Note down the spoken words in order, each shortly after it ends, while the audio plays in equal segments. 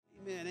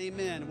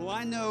Amen. Well,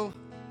 I know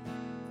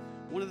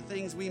one of the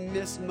things we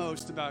miss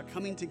most about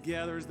coming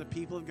together as the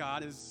people of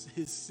God is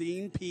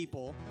seeing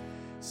people.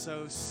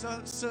 So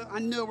I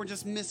know we're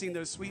just missing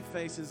those sweet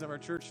faces of our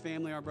church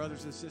family, our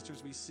brothers and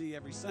sisters we see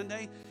every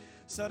Sunday.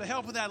 So to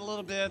help with that a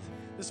little bit,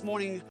 this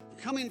morning,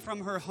 coming from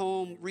her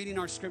home, reading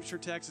our scripture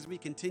text as we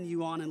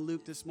continue on in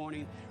Luke this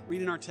morning,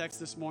 reading our text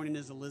this morning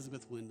is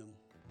Elizabeth Wyndham.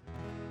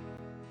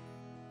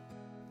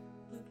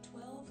 Luke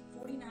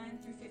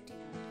 12:49 through 59.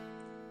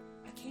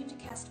 I came to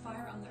cast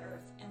fire on the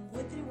earth, and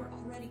would that it were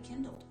already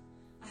kindled.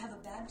 I have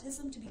a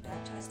baptism to be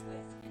baptized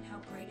with, and how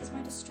great is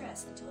my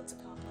distress until it's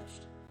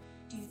accomplished.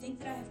 Do you think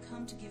that I have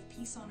come to give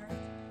peace on earth?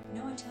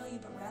 No, I tell you,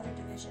 but rather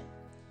division.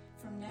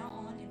 From now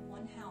on, in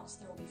one house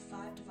there will be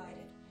 5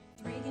 divided,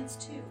 3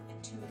 against 2,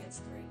 and 2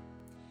 against 3.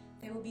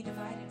 They will be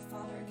divided,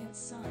 father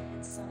against son,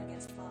 and son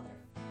against father,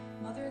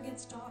 mother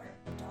against daughter,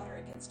 and daughter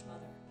against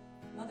mother,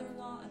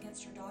 mother-in-law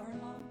against her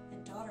daughter-in-law,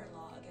 and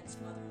daughter-in-law against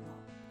mother-in-law.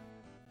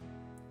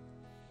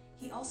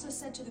 He also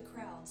said to the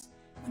crowds,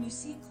 when you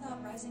see a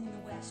cloud rising in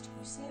the west,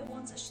 you say at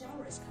once a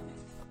shower is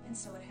coming, and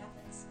so it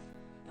happens.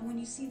 And when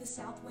you see the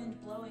south wind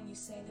blowing, you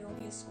say there will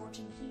be a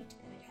scorching heat,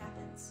 and it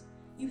happens.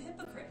 You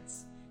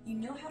hypocrites! You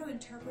know how to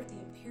interpret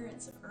the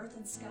appearance of earth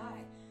and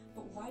sky,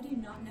 but why do you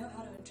not know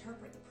how to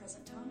interpret the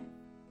present time?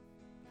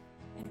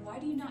 And why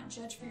do you not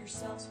judge for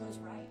yourselves what is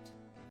right?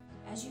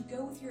 As you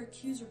go with your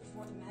accuser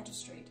before the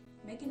magistrate,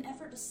 make an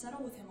effort to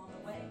settle with him on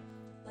the way,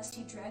 lest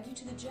he drag you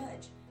to the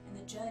judge, and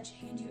the judge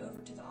hand you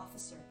over to the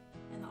officer,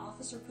 and the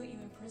officer put you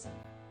in prison.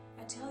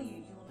 I tell you,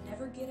 you will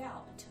never get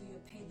out until you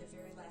have paid the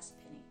very last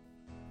penny.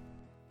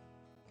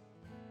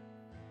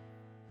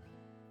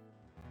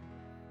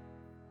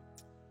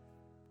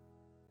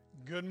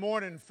 Good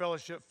morning,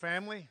 Fellowship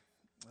family.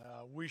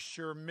 We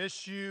sure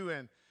miss you,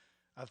 and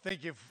I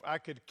think if I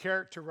could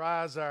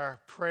characterize our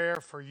prayer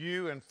for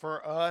you and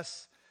for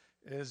us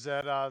is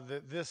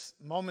that this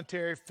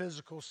momentary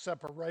physical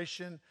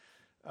separation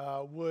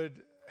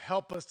would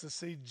help us to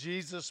see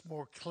Jesus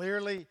more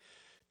clearly,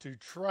 to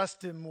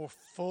trust him more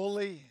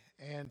fully,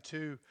 and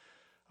to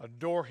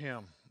adore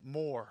him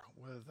more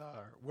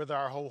with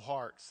our whole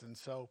hearts. And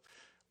so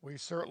we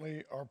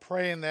certainly are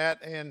praying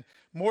that, and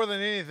more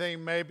than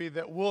anything, maybe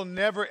that we'll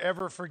never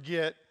ever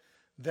forget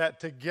that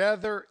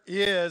together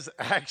is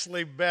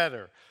actually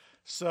better.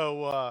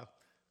 So,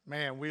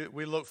 man,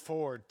 we look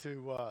forward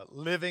to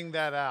living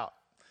that out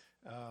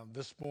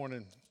this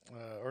morning,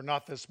 or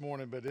not this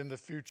morning, but in the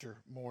future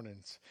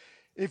mornings.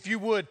 If you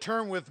would,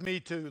 turn with me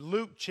to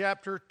Luke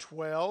chapter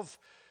 12,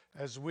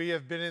 as we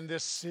have been in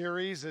this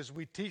series, as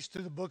we teach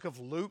through the book of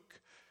Luke,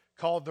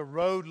 called The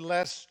Road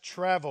Less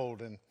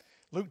Traveled, and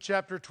Luke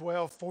chapter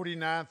 12,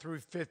 49 through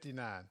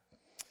 59.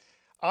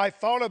 I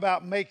thought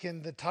about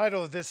making the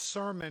title of this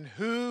sermon,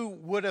 Who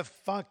Would Have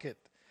Thunk It?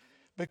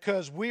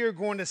 Because we are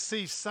going to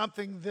see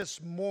something this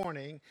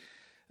morning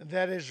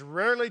that is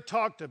rarely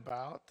talked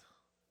about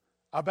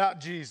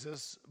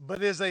Jesus,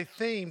 but is a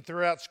theme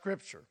throughout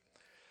Scripture.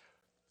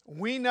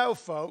 We know,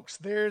 folks,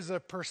 there's a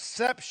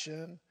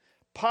perception,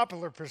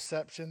 popular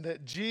perception,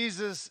 that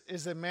Jesus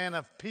is a man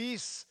of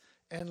peace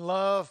and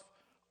love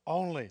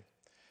only.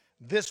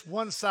 This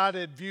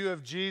one-sided view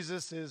of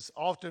Jesus is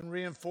often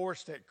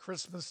reinforced at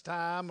Christmas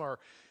time or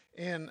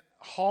in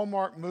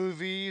Hallmark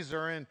movies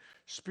or in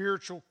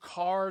spiritual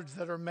cards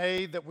that are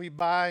made that we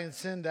buy and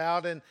send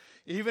out, and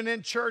even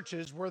in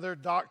churches where their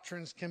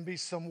doctrines can be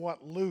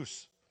somewhat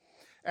loose.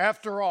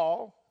 After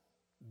all,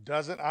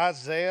 doesn't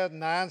Isaiah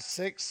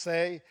 9:6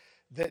 say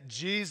that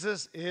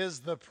Jesus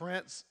is the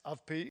Prince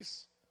of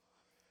Peace?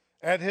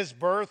 At his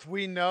birth,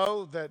 we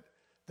know that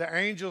the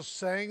angels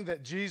sang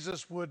that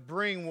Jesus would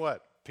bring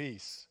what?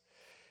 Peace.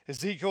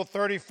 Ezekiel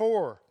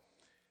 34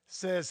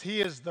 says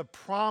he is the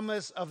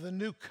promise of the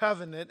new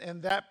covenant,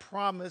 and that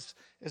promise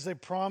is a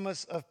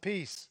promise of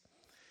peace.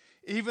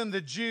 Even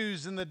the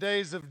Jews in the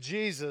days of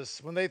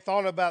Jesus, when they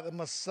thought about the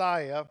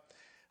Messiah,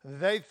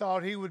 they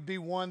thought he would be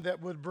one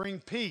that would bring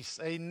peace,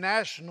 a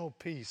national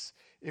peace,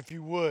 if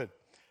you would,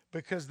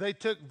 because they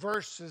took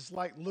verses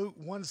like Luke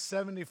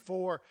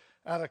 174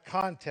 out of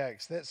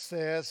context that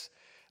says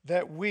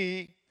that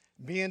we,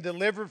 being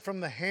delivered from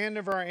the hand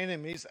of our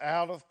enemies,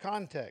 out of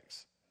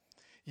context.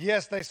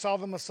 Yes, they saw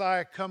the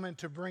Messiah coming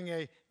to bring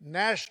a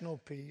national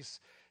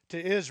peace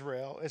to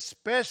Israel,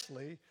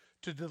 especially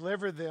to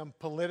deliver them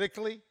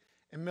politically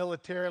and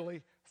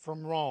militarily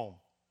from Rome.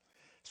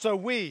 So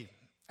we,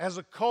 as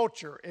a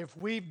culture, if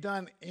we've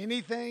done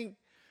anything,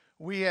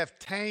 we have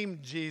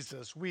tamed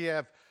Jesus. We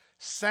have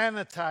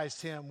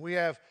sanitized him. We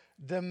have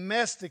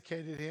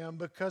domesticated him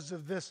because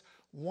of this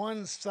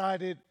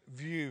one-sided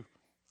view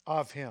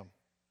of him.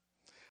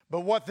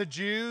 But what the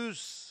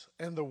Jews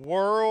and the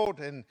world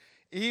and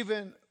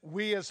even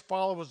we as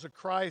followers of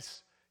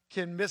Christ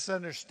can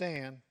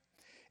misunderstand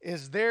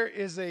is there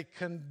is a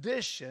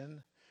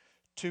condition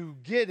to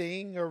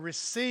getting or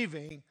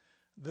receiving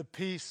the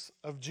peace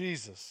of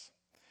Jesus.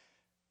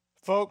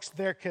 Folks,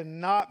 there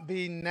cannot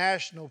be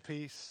national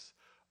peace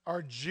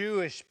or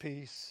Jewish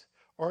peace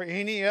or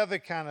any other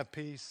kind of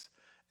peace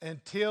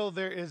until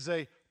there is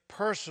a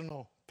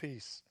personal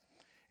peace.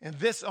 And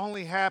this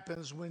only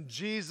happens when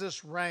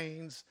Jesus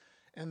reigns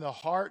in the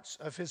hearts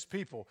of his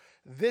people.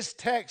 This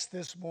text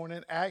this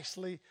morning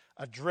actually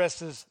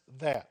addresses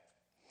that.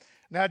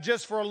 Now,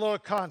 just for a little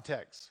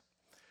context,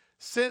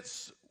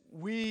 since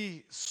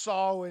we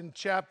saw in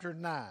chapter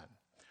 9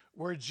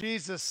 where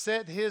Jesus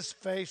set his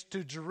face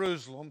to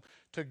Jerusalem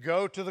to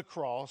go to the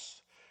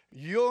cross,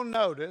 you'll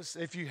notice,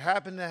 if you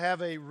happen to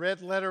have a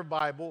red letter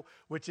Bible,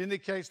 which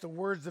indicates the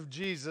words of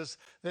Jesus,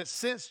 that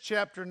since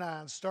chapter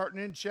 9,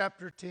 starting in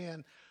chapter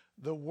 10,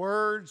 the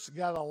words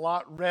got a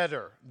lot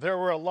redder. There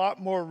were a lot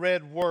more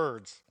red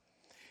words.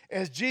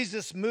 As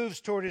Jesus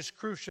moves toward his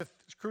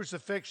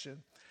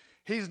crucifixion,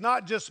 he's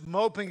not just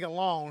moping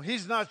along.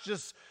 He's not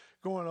just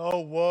going, oh,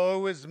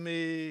 woe is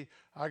me.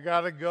 I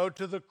got to go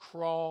to the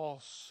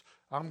cross.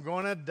 I'm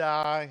going to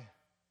die.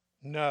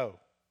 No.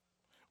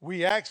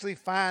 We actually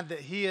find that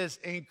he is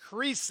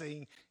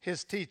increasing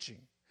his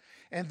teaching.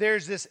 And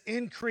there's this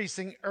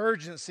increasing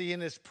urgency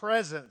in his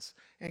presence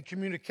and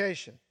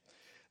communication.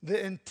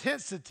 The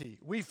intensity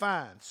we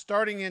find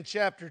starting in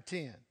chapter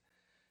 10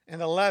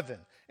 and 11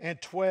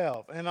 and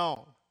 12 and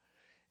on.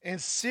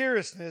 And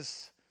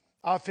seriousness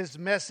of his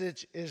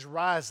message is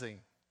rising.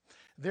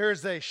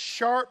 There's a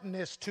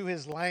sharpness to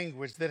his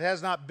language that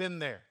has not been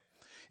there.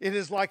 It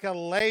is like a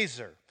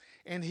laser,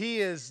 and he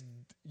is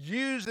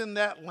using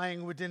that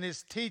language in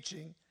his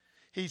teaching.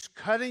 He's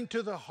cutting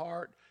to the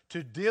heart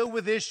to deal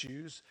with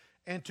issues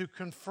and to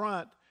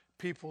confront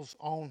people's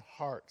own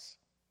hearts.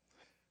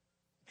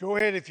 Go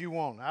ahead if you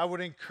want. I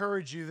would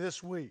encourage you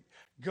this week.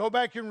 Go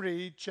back and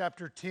read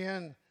chapter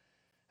 10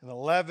 and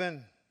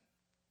 11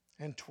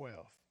 and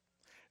 12.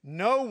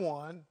 No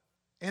one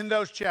in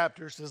those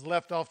chapters is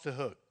left off the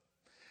hook.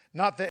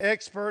 Not the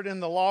expert in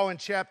the law in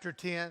chapter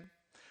 10.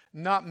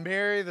 Not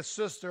Mary, the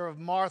sister of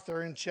Martha,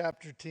 in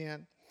chapter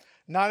 10.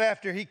 Not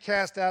after he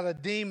cast out a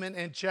demon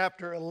in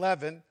chapter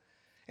 11.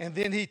 And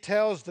then he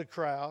tells the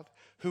crowd,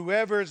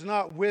 whoever is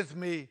not with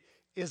me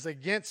is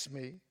against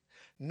me.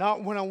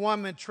 Not when a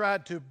woman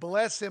tried to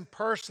bless him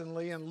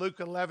personally in Luke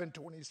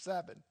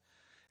 11:27.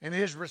 And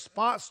his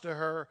response to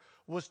her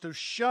was to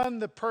shun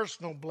the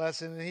personal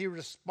blessing, and he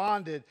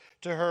responded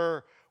to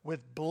her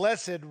with,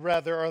 blessed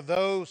rather are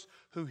those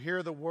who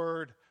hear the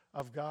word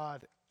of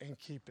God and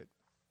keep it.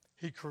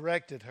 He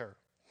corrected her.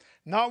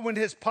 Not when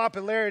his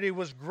popularity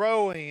was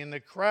growing and the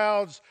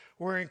crowds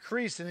were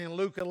increasing in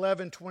Luke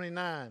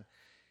 11:29.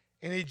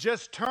 And he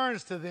just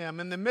turns to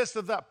them in the midst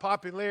of that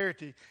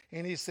popularity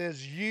and he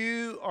says,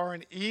 you are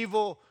an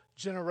evil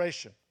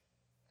generation.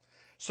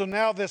 So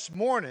now this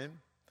morning,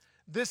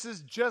 this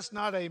is just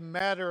not a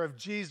matter of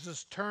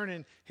Jesus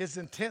turning his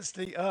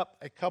intensity up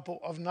a couple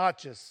of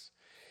notches.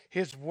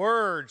 His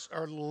words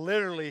are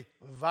literally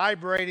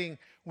vibrating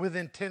with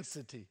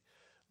intensity.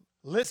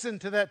 Listen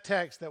to that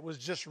text that was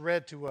just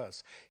read to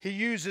us. He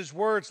uses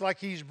words like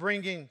he's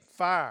bringing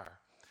fire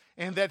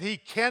and that he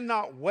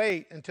cannot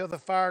wait until the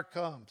fire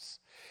comes.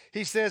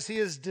 He says he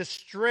is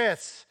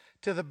distressed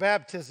till the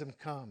baptism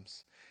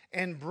comes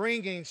and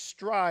bringing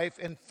strife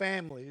in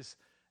families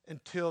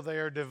until they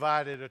are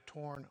divided or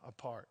torn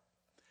apart.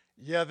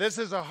 Yeah, this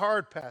is a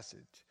hard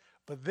passage,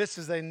 but this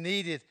is a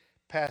needed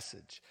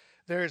passage.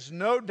 There is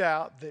no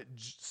doubt that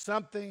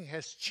something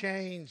has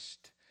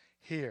changed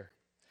here.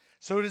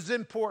 So it is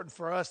important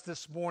for us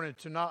this morning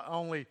to not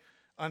only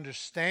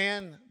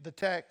understand the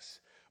text,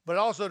 but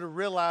also to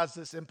realize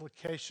its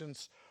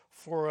implications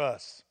for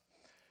us.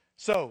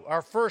 So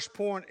our first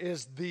point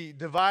is the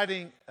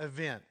dividing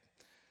event.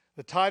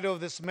 The title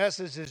of this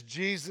message is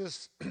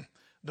Jesus,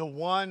 the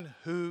one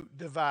who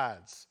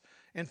divides.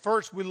 And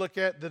first we look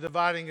at the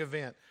dividing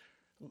event.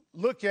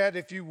 Look at,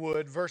 if you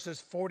would, verses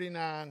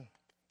 49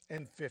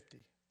 and 50.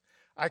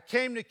 I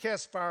came to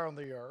cast fire on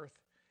the earth,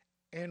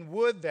 and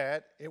would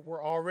that it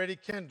were already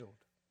kindled.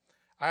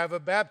 I have a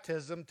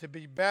baptism to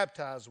be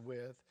baptized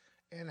with,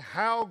 and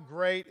how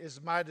great is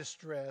my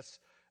distress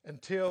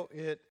until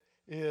it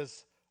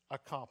is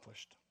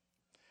accomplished.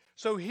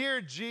 So here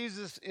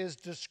Jesus is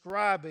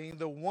describing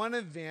the one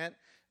event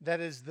that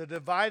is the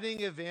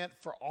dividing event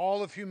for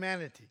all of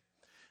humanity.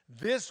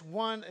 This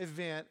one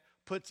event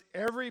puts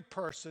every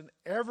person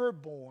ever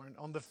born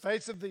on the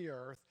face of the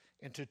earth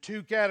into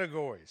two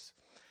categories.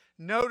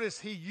 Notice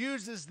he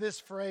uses this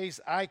phrase,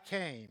 I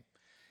came.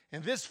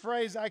 And this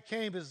phrase, I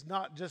came, is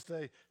not just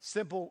a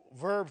simple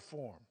verb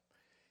form.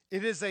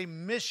 It is a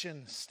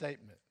mission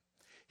statement.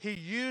 He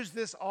used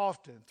this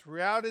often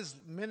throughout his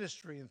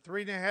ministry in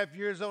 3.5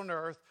 years on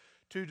earth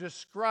to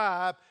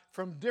describe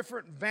from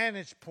different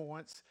vantage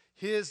points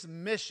his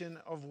mission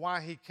of why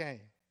he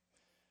came.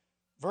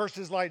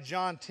 Verses like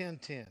John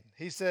 10:10.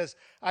 He says,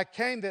 I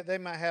came that they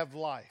might have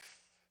life.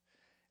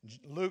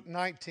 Luke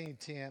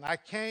 19:10. I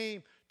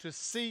came to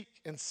seek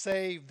and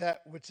save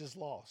that which is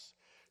lost.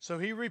 So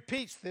he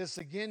repeats this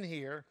again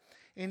here,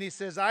 and he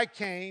says, I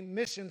came,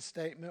 mission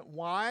statement.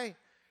 Why?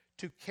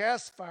 To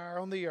cast fire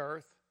on the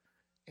earth,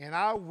 and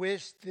I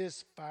wish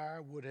this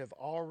fire would have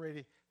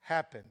already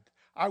happened.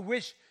 I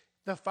wish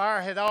the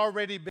fire had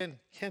already been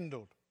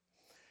kindled.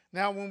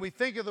 Now, when we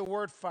think of the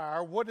word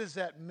fire, what does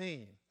that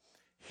mean?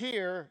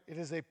 Here, it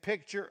is a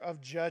picture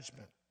of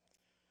judgment.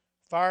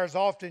 Fire is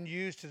often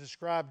used to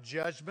describe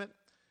judgment,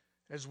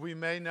 as we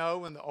may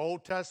know in the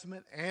Old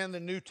Testament and the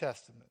New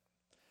Testament.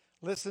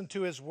 Listen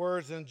to his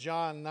words in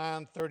John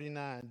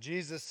 9:39.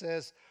 Jesus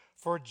says,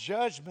 "For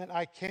judgment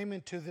I came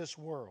into this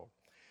world,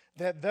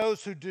 that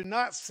those who do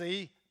not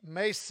see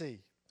may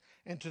see,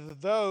 and to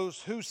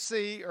those who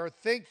see or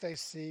think they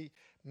see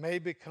may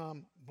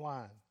become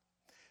blind."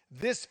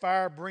 This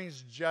fire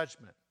brings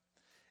judgment,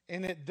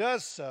 and it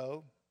does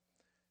so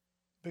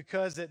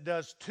because it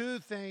does two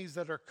things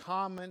that are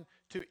common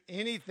to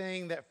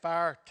anything that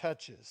fire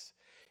touches.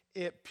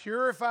 It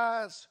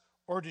purifies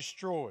or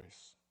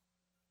destroys.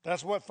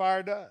 That's what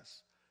fire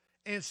does.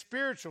 In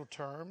spiritual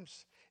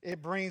terms,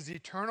 it brings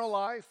eternal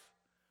life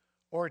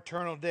or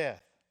eternal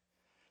death.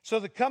 So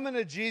the coming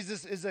of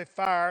Jesus is a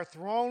fire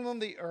thrown on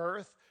the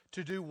earth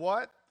to do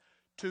what?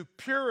 To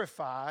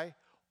purify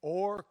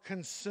or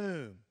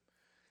consume.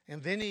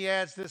 And then he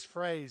adds this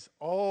phrase,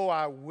 "Oh,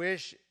 I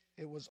wish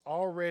it was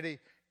already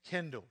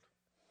kindled."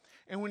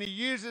 And when he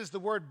uses the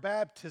word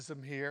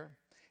baptism here,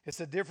 it's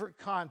a different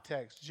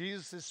context.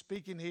 Jesus is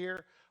speaking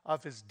here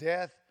of his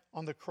death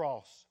on the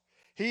cross.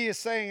 He is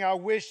saying, I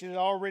wish it had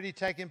already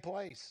taken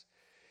place.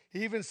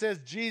 He even says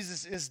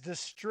Jesus is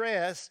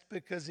distressed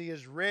because he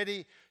is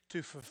ready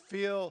to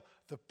fulfill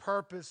the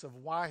purpose of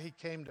why he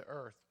came to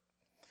earth.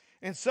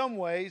 In some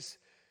ways,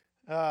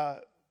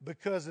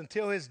 because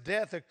until his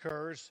death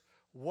occurs,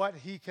 what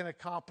he can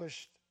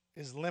accomplish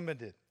is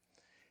limited.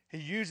 He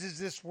uses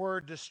this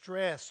word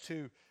distress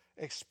to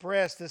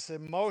express this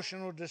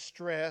emotional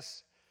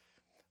distress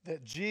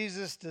that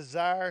Jesus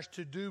desires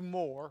to do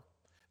more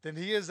than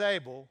he is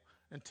able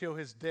until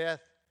his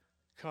death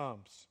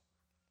comes.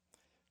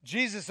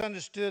 Jesus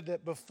understood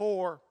that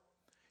before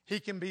he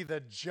can be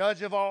the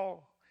judge of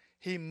all,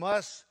 he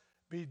must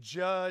be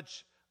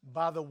judged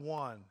by the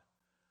one,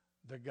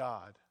 the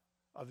God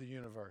of the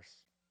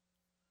universe.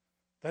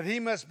 That he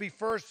must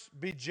first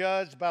be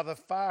judged by the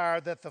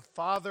fire that the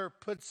Father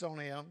puts on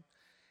him,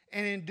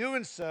 and in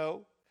doing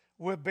so,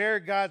 will bear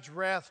God's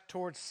wrath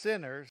towards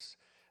sinners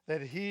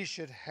that we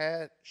should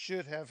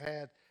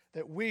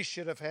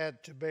have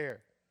had to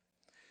bear.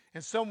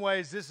 In some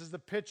ways, this is the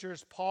picture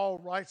as Paul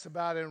writes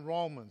about in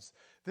Romans.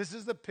 This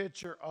is the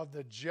picture of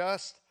the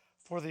just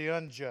for the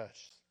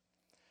unjust.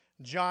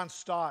 John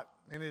Stott,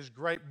 in his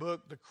great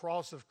book, The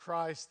Cross of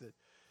Christ, that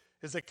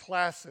is a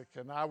classic,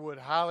 and I would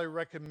highly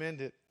recommend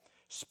it,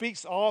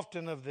 speaks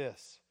often of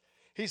this.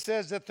 He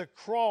says that the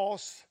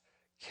cross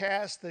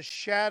cast the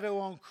shadow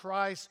on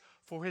Christ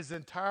for his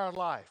entire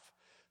life.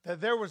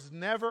 That there was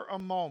never a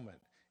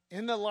moment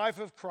in the life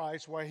of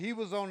Christ while he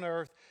was on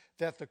earth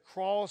that the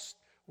cross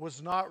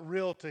was not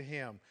real to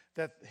him.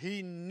 That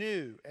he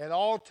knew at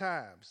all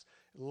times,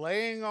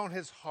 laying on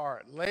his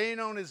heart, laying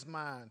on his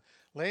mind,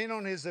 laying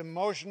on his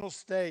emotional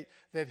state,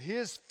 that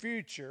his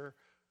future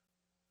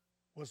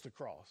was the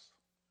cross.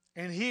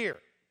 And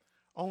here,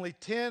 only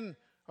 10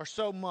 or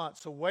so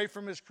months away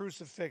from his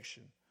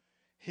crucifixion,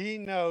 he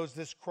knows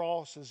this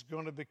cross is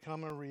going to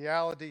become a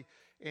reality.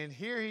 And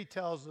here he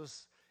tells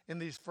us in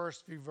these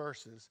first few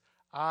verses,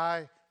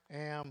 I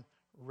am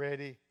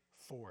ready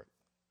for it.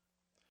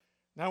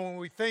 Now, when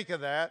we think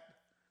of that,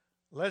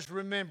 let's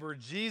remember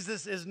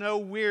Jesus is no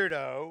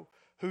weirdo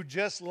who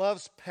just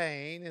loves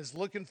pain, is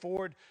looking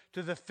forward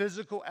to the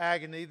physical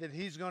agony that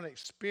he's going to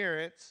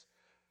experience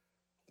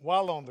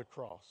while on the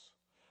cross.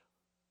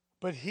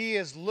 But he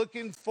is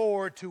looking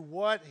forward to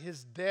what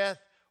his death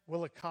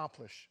will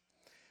accomplish.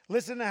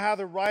 Listen to how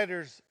the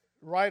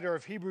writer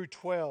of Hebrews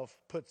 12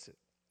 puts it.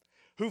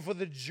 Who for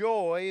the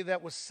joy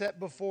that was set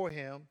before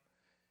him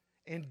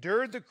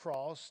endured the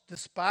cross,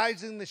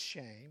 despising the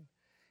shame,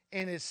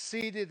 and is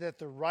seated at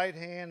the right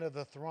hand of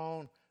the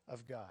throne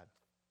of God.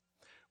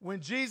 When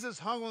Jesus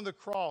hung on the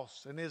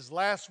cross, and his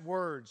last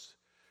words,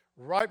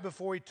 right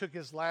before he took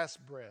his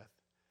last breath,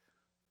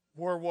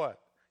 were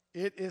what?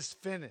 It is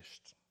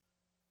finished.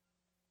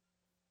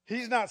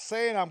 He's not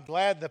saying, I'm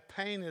glad the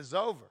pain is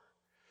over.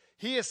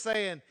 He is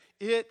saying,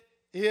 it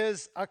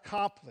is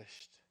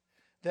accomplished.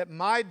 That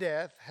my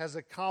death has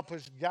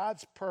accomplished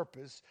God's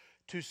purpose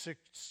to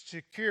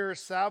secure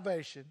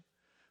salvation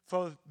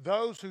for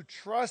those who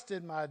trust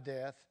in my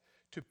death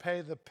to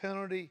pay the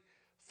penalty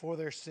for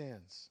their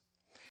sins.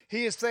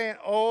 He is saying,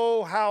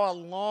 oh, how I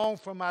long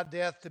for my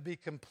death to be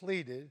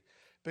completed,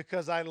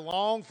 because I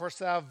long for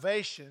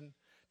salvation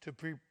to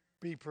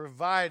be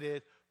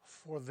provided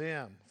for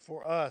them,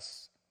 for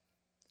us.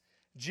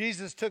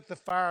 Jesus took the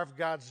fire of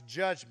God's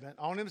judgment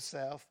on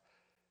himself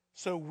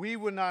so we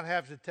would not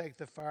have to take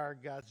the fire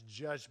of God's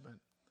judgment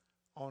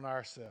on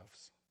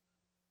ourselves.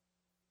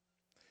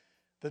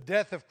 The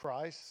death of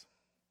Christ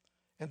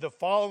and the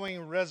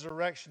following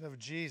resurrection of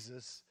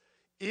Jesus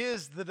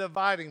is the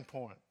dividing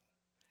point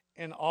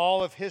in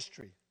all of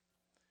history.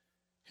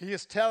 He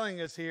is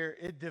telling us here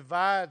it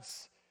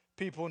divides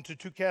people into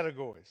two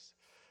categories.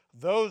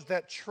 Those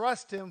that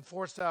trust him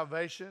for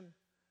salvation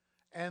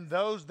and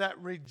those that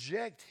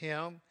reject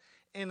him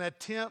and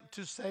attempt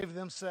to save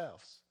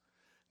themselves.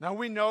 Now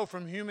we know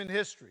from human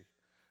history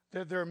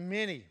that there are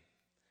many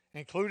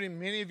including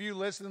many of you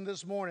listening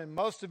this morning,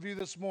 most of you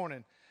this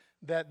morning,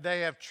 that they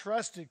have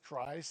trusted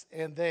Christ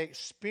and they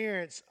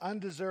experience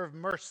undeserved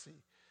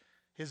mercy,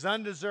 His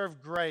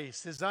undeserved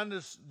grace, His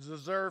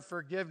undeserved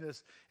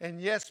forgiveness, and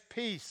yes,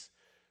 peace,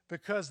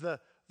 because the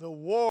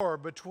war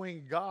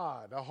between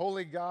God, a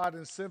holy God,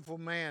 and sinful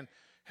man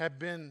have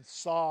been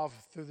solved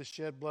through the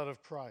shed blood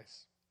of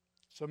Christ.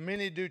 So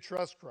many do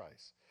trust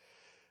Christ.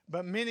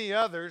 But many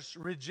others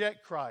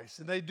reject Christ,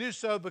 and they do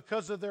so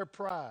because of their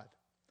pride.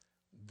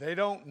 They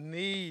don't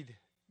need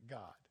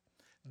God.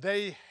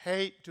 They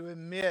hate to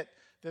admit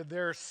that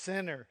they're a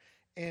sinner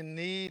in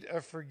need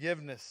of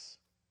forgiveness.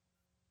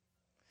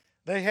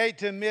 They hate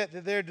to admit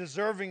that they're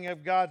deserving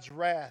of God's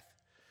wrath.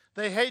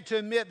 They hate to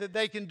admit that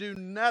they can do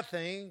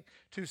nothing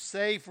to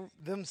save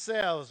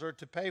themselves or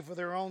to pay for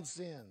their own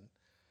sin.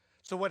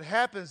 So what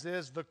happens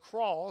is the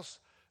cross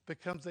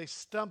becomes a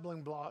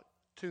stumbling block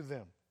to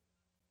them.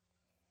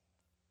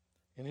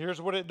 And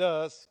here's what it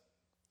does.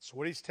 It's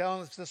what he's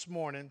telling us this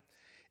morning.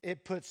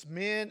 It puts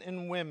men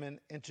and women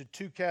into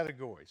two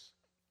categories: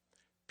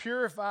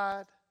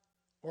 purified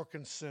or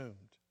consumed,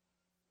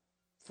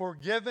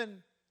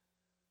 forgiven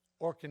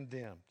or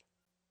condemned.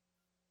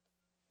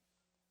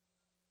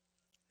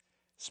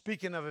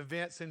 Speaking of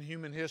events in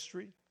human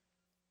history,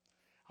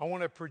 I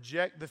want to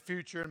project the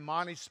future, and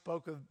Monty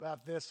spoke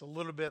about this a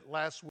little bit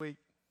last week.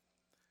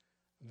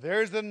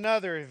 There's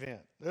another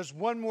event. There's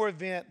one more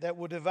event that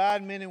will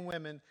divide men and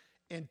women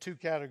in two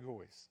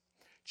categories.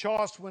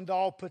 Charles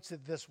Swindoll puts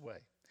it this way.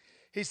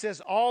 He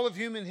says, all of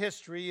human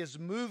history is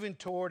moving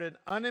toward an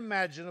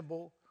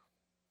unimaginable,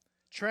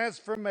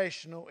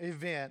 transformational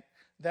event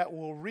that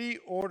will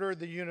reorder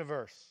the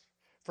universe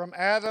from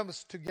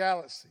atoms to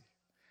galaxy.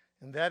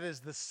 And that is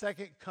the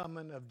second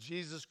coming of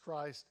Jesus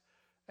Christ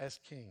as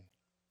King.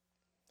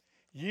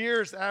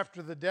 Years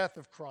after the death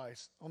of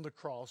Christ on the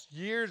cross,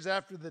 years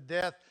after the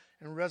death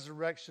and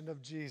resurrection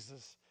of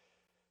Jesus,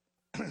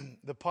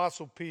 the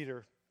Apostle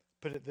Peter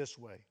put it this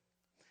way.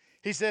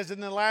 He says, in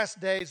the last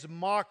days,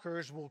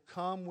 mockers will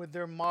come with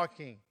their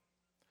mocking,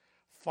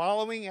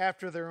 following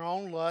after their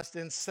own lust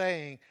and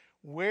saying,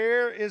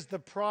 where is the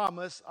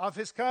promise of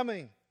his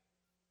coming?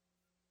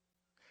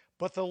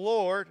 But the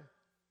Lord,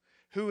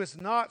 who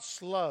is not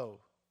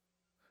slow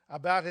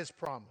about his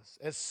promise,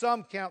 as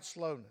some count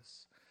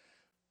slowness,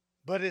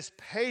 but is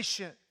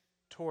patient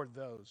toward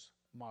those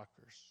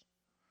mockers,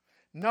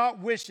 not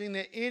wishing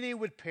that any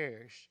would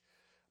perish,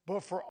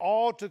 but for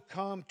all to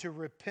come to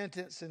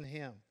repentance in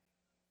him.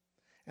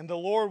 And the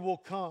Lord will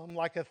come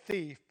like a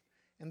thief,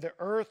 and the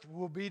earth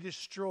will be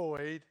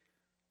destroyed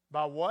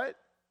by what?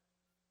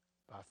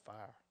 By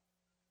fire.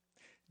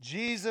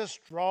 Jesus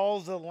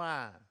draws a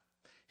line.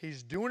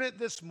 He's doing it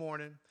this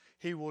morning.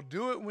 He will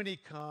do it when he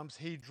comes.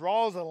 He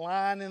draws a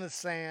line in the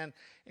sand,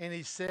 and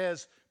he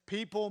says,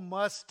 people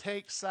must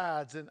take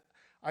sides. And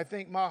I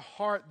think my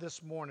heart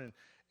this morning,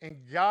 and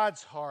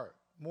God's heart,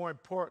 more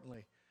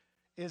importantly,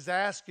 is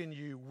asking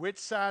you, which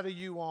side are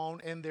you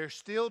on? And there's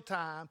still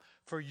time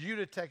for you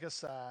to take a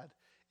side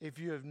if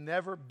you have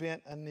never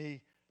bent a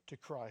knee to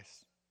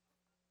Christ.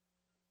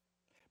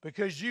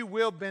 Because you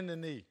will bend a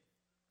knee.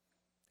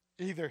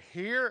 Either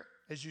here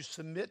as you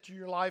submit to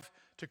your life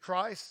to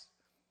Christ,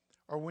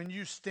 or when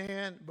you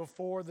stand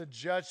before the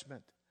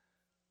judgment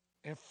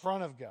in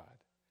front of God.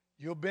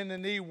 You'll bend the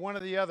knee, one or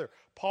the other.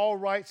 Paul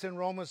writes in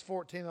Romans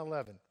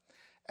 14:11,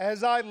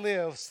 as I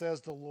live,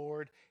 says the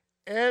Lord,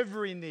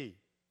 every knee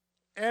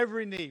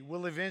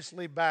will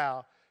eventually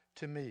bow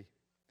to me,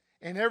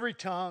 and every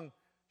tongue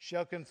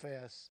shall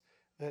confess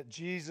that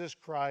Jesus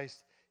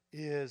Christ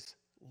is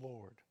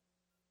Lord.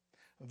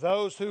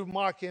 Those who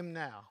mock him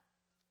now,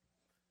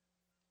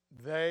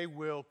 they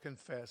will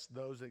confess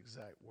those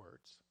exact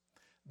words.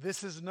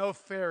 This is no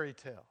fairy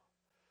tale.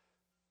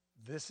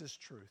 This is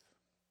truth.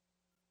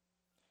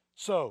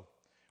 So,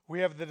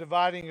 we have the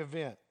dividing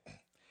event.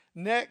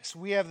 Next,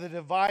 we have the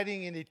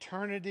dividing in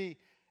eternity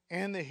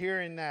and the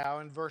here and now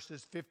in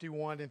verses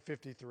 51 and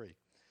 53.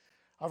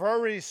 I've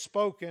already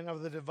spoken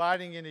of the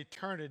dividing in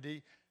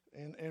eternity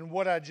in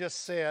what I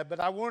just said, but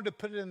I wanted to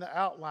put it in the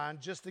outline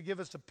just to give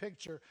us a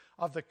picture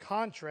of the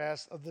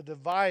contrast of the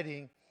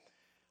dividing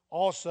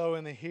also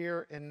in the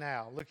here and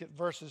now. Look at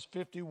verses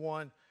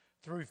 51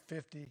 through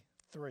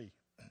 53.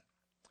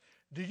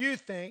 Do you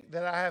think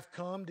that I have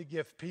come to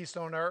give peace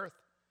on earth?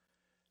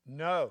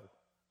 No,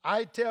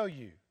 I tell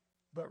you,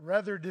 but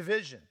rather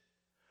division.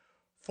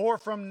 For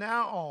from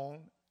now on,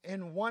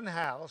 in one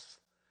house,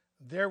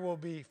 there will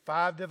be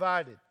 5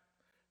 divided,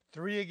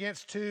 3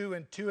 against 2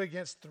 and 2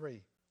 against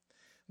 3.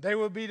 They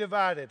will be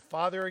divided,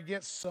 father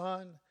against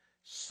son,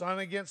 son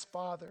against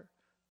father,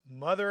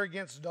 mother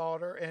against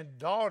daughter, and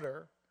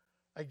daughter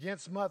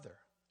against mother,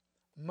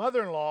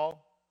 mother-in-law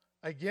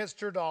against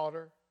her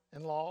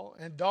daughter-in-law,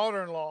 and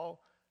daughter-in-law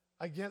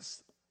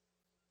against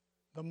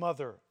the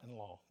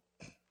mother-in-law.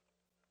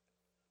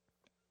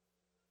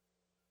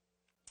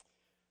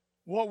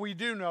 What we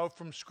do know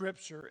from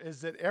Scripture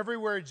is that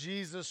everywhere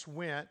Jesus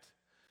went,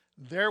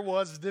 there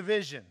was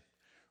division.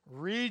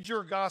 Read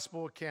your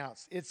gospel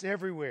accounts. It's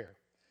everywhere.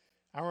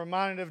 I'm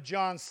reminded of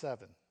John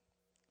 7.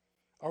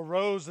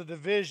 arose a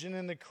division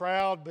in the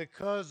crowd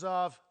because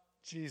of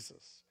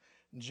Jesus.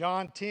 In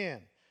John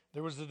 10,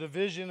 there was a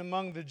division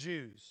among the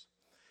Jews.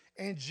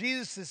 And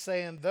Jesus is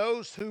saying,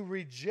 those who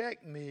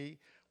reject me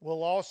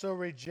will also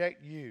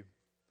reject you.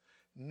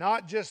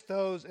 Not just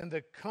those in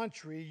the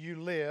country you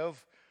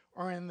live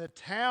or in the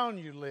town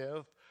you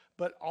live,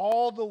 but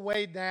all the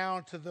way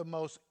down to the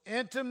most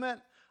intimate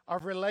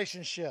of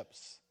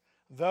relationships,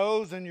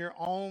 those in your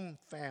own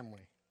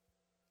family.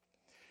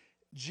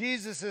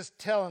 Jesus is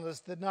telling us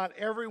that not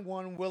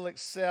everyone will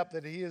accept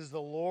that he is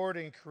the Lord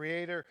and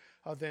creator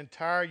of the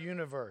entire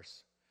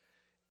universe.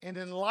 And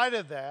in light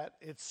of that,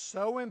 it's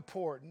so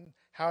important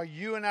how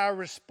you and I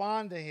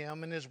respond to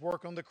him and his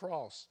work on the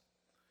cross.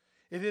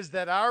 It is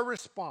that our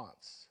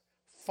response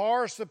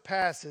far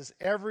surpasses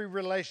every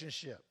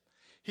relationship.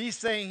 He's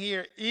saying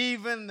here,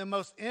 even the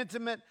most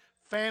intimate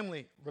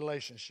family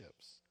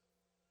relationships.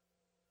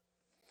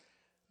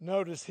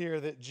 Notice here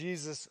that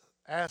Jesus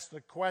asked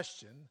the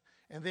question,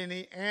 and then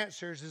he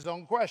answers his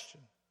own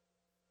question.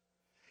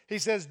 He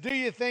says, do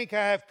you think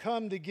I have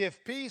come to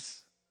give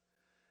peace?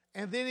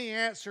 And then he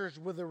answers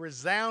with a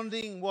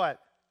resounding what?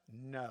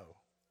 No.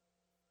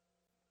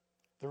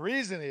 The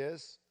reason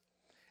is,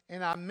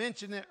 and I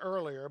mentioned it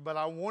earlier, but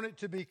I want it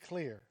to be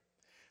clear.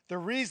 The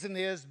reason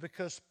is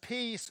because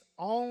peace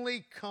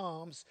only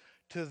comes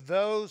to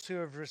those who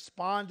have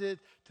responded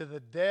to the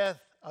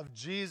death of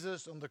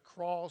Jesus on the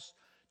cross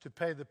to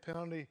pay the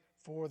penalty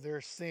for their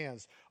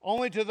sins.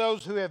 Only to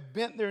those who have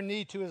bent their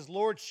knee to his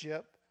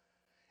lordship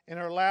and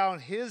are allowing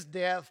his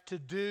death to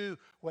do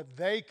what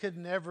they could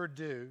never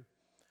do,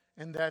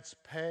 and that's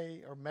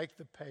pay or make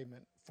the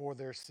payment for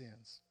their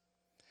sins.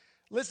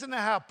 Listen to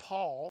how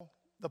Paul,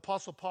 the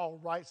Apostle Paul,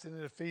 writes in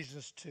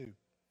Ephesians 2,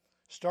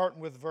 starting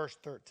with verse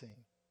 13.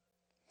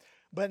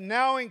 But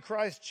now in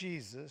Christ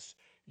Jesus,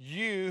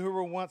 you who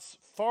were once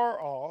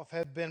far off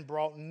have been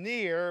brought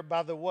near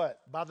by the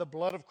what? By the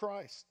blood of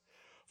Christ.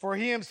 For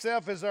he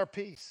himself is our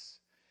peace,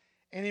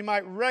 and he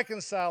might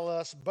reconcile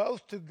us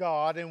both to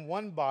God in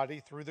one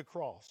body through the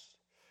cross.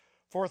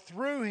 For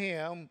through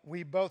him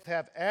we both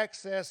have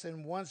access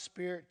in one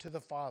spirit to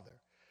the Father.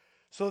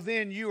 So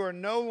then you are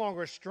no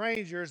longer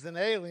strangers and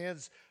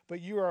aliens,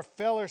 but you are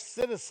fellow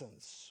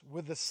citizens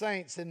with the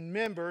saints and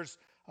members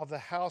of the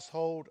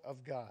household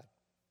of God.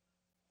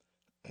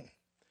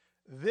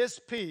 This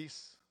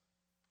peace,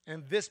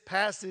 and this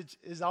passage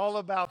is all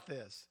about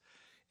this,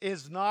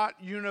 is not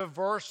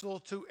universal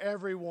to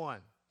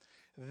everyone.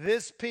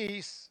 This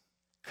peace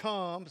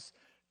comes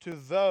to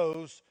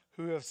those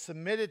who have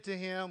submitted to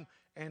him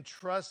and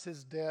trust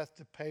his death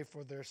to pay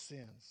for their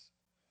sins.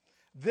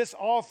 This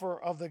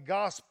offer of the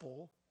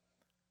gospel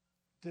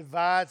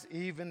divides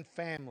even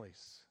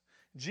families.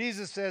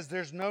 Jesus says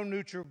there's no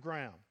neutral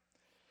ground.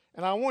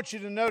 And I want you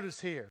to notice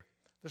here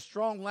the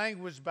strong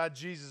language by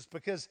Jesus,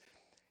 because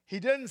he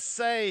doesn't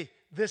say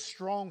this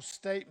strong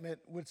statement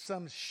with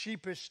some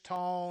sheepish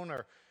tone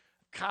or,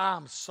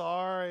 I'm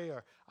sorry,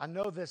 or I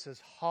know this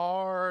is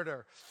hard,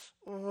 or,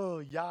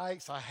 oh,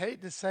 yikes, I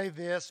hate to say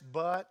this,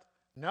 but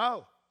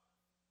no.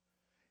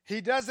 He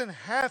doesn't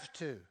have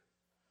to,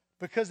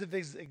 because of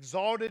his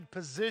exalted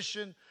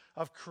position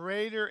of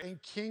creator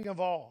and king of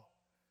all.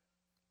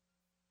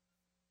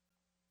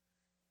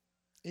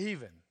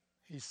 Even,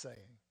 he's saying,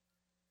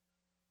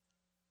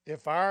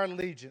 if our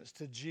allegiance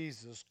to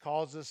Jesus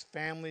causes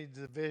family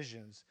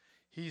divisions,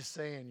 he's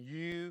saying,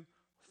 you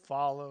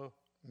follow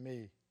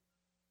me.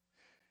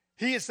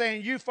 He is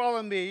saying, you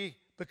follow me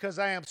because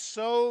I am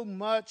so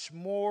much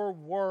more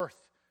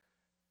worth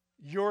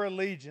your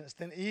allegiance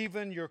than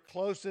even your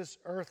closest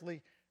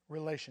earthly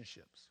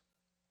relationships.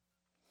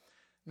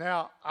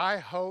 Now, I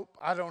hope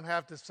I don't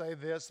have to say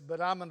this,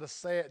 but I'm going to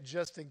say it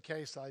just in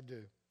case I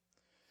do.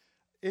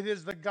 It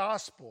is the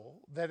gospel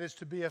that is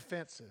to be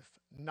offensive,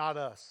 not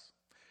us.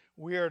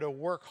 We are to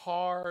work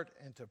hard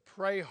and to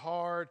pray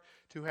hard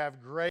to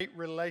have great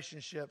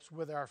relationships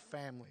with our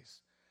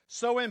families.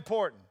 So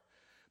important.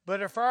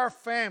 But if our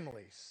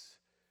families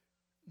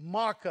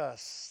mock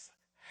us,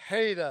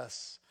 hate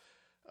us,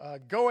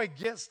 go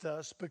against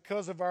us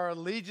because of our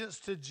allegiance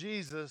to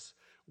Jesus,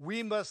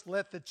 we must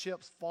let the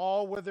chips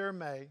fall where they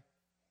may.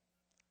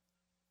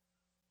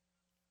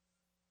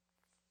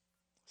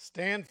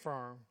 Stand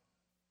firm,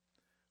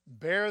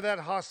 bear that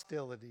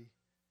hostility,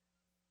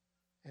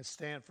 and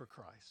stand for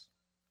Christ.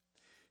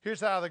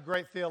 Here's how the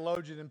great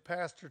theologian and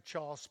pastor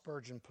Charles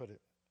Spurgeon put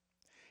it.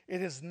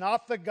 It is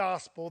not the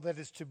gospel that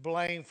is to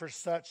blame for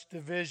such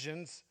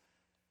divisions,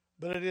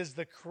 but it is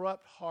the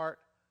corrupt heart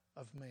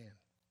of man.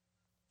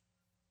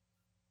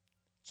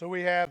 So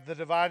we have the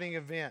dividing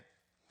event.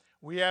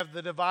 We have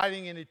the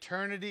dividing in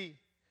eternity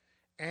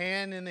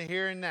and in the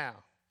here and now.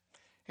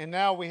 And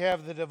now we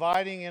have the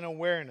dividing in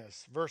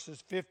awareness,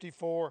 verses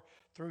 54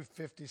 through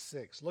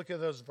 56. Look at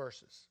those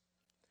verses.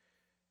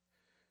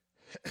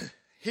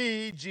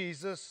 He,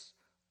 Jesus,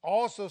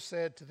 also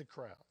said to the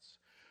crowds,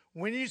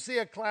 when you see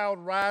a cloud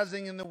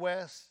rising in the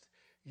west,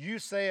 you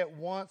say at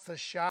once a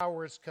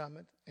shower is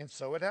coming, and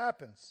so it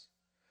happens.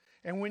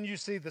 And when you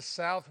see the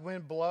south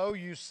wind blow,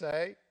 you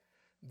say,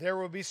 there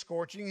will be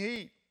scorching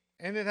heat.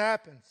 And it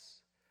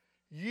happens.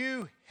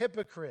 You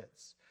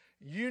hypocrites,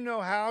 you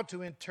know how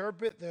to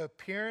interpret the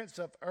appearance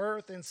of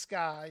earth and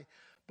sky,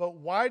 but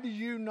why do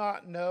you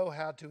not know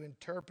how to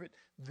interpret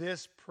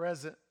this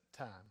present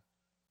time?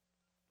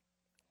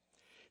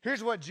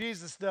 Here's what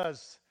Jesus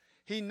does.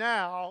 He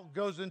now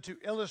goes into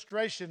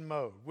illustration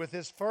mode with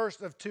his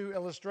first of two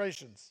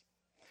illustrations.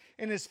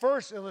 In his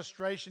first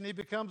illustration, he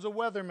becomes a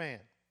weatherman.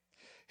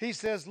 He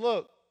says,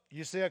 look,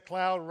 you see a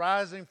cloud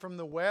rising from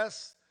the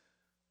west.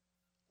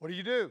 What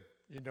do?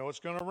 You know it's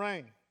going to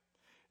rain.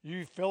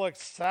 You feel a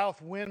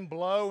south wind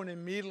blow, and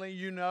immediately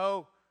you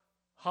know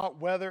hot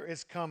weather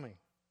is coming.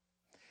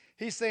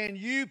 He's saying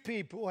you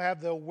people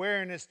have the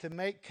awareness to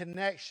make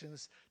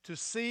connections, to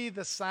see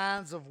the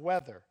signs of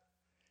weather,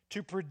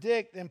 to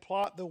predict and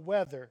plot the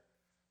weather,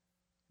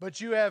 but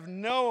you have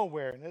no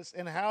awareness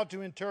in how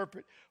to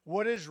interpret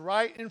what is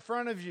right in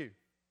front of you.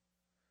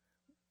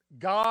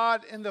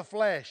 God in the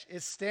flesh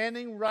is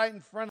standing right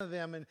in front of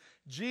them, and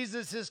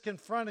Jesus is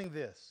confronting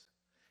this.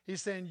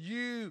 He's saying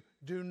you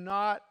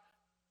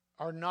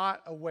are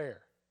not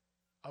aware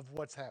of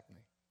what's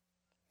happening.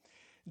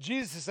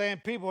 Jesus is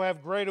saying people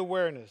have great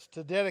awareness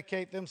to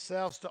dedicate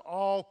themselves to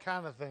all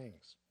kind of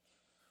things,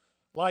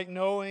 like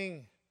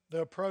knowing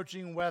the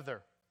approaching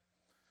weather,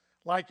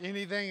 like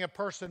anything a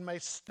person may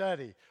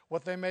study,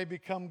 what they may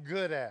become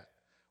good at,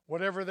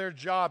 whatever their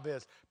job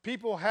is.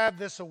 People have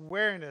this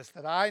awareness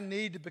that I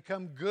need to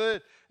become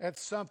good at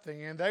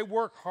something, and they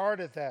work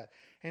hard at that.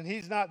 And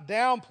he's not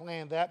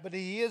downplaying that, but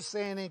he is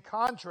saying in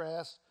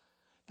contrast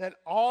that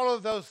all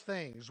of those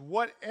things,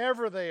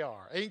 whatever they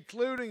are,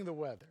 including the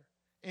weather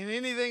and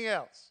anything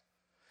else,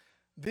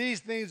 these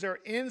things are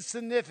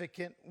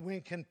insignificant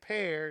when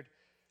compared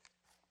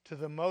to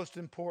the most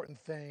important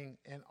thing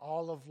in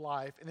all of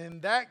life. And in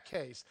that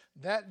case,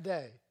 that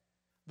day,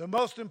 the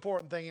most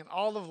important thing in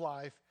all of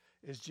life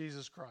is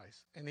Jesus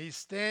Christ. And he's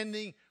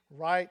standing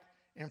right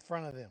in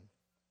front of them.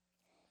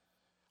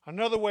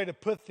 Another way to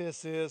put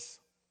this is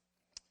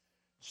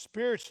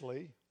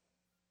spiritually,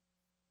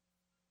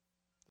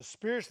 the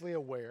spiritually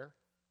aware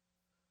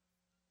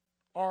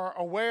are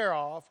aware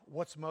of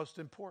what's most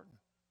important.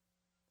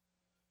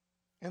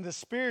 And the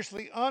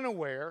spiritually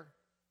unaware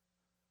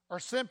are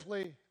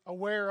simply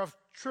aware of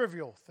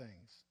trivial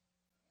things.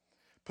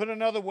 Put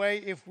another way,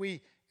 if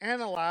we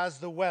analyze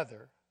the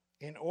weather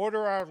and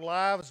order our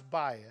lives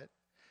by it,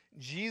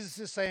 Jesus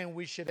is saying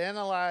we should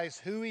analyze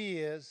who he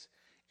is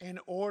and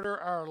order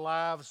our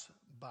lives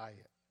by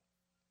it.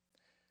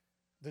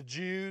 The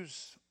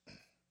Jews'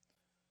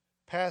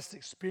 past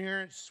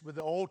experience with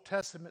the Old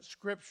Testament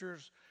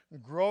scriptures,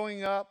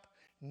 growing up,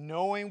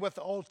 knowing what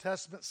the Old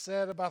Testament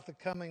said about the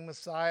coming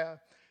Messiah,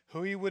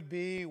 who he would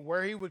be,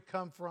 where he would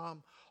come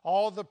from,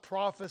 all the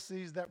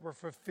prophecies that were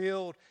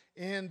fulfilled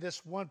in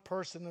this one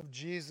person of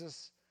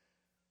Jesus.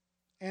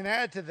 And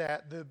add to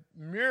that the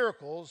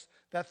miracles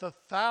that the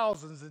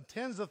thousands and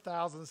tens of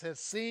thousands had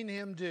seen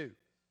him do.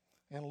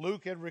 And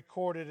Luke had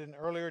recorded in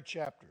earlier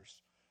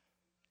chapters.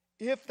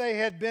 If they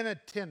had been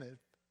attentive,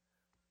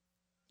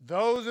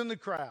 those in the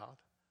crowd,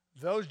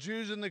 those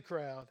Jews in the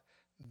crowd,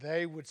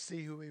 they would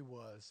see who he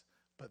was,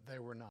 but they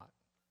were not.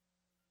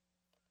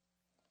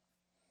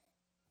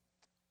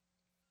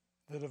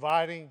 The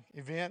dividing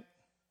event,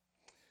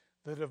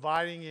 the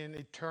dividing in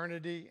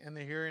eternity and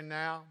the here and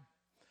now,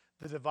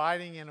 the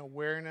dividing in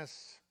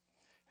awareness,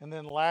 and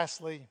then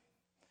lastly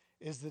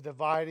is the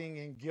dividing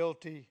in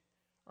guilty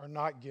or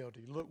not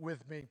guilty. Look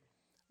with me,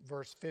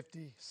 verse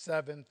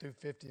 57 through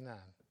 59.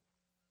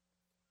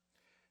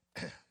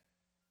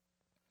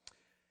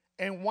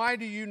 And why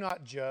do you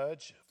not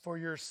judge for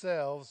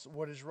yourselves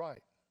what is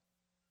right?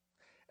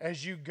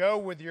 As you go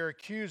with your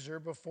accuser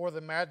before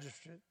the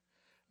magistrate,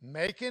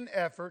 make an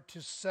effort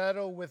to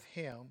settle with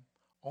him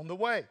on the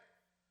way,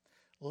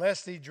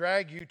 lest he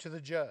drag you to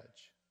the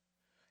judge,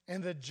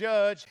 and the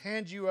judge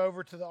hand you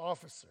over to the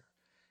officer,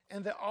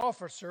 and the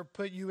officer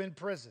put you in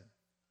prison.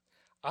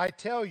 I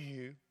tell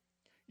you,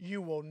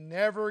 you will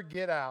never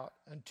get out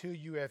until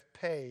you have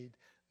paid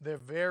the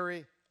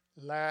very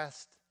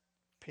last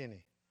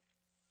penny.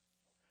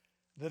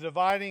 The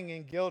dividing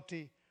in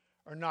guilty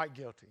or not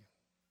guilty.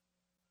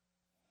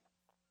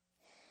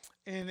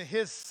 In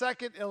his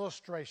second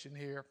illustration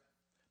here,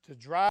 to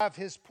drive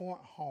his point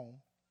home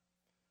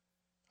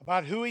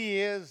about who he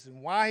is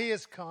and why he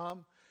has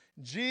come,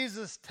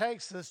 Jesus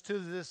takes us to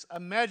this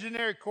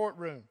imaginary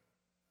courtroom.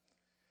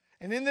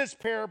 And in this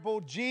parable,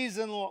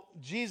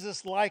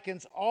 Jesus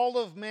likens all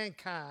of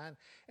mankind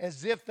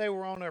as if they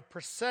were on a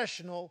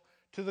processional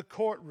to the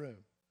courtroom.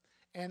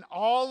 And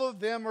all of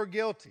them are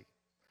guilty.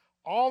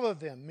 All of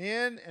them,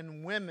 men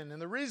and women.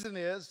 And the reason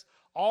is,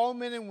 all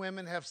men and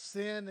women have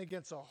sinned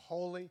against a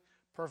holy,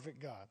 perfect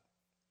God.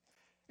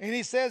 And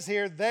he says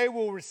here, they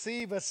will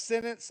receive a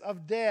sentence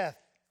of death.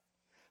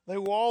 They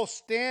will all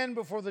stand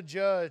before the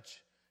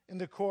judge in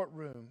the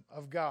courtroom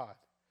of God.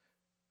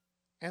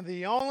 And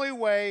the only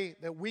way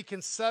that we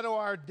can settle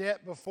our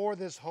debt before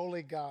this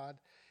holy God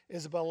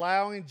is by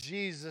allowing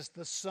Jesus,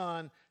 the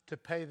Son, to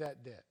pay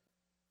that debt.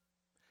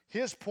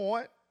 His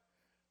point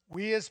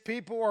We as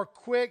people are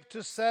quick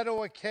to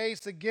settle a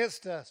case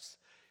against us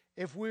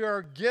if we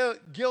are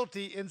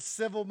guilty in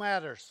civil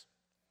matters.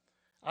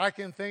 I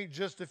can think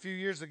just a few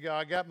years ago,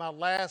 I got my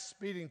last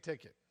speeding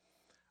ticket.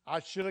 I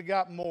should have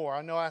got more.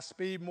 I know I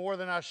speed more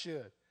than I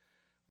should.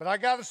 But I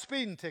got a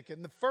speeding ticket,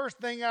 and the first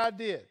thing I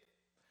did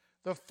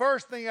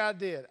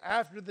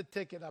after the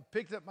ticket, I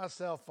picked up my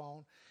cell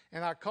phone,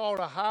 and I called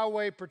a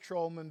highway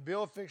patrolman,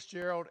 Bill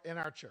Fitzgerald, in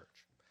our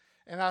church.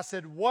 And I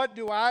said, what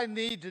do I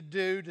need to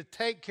do to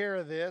take care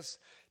of this,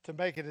 to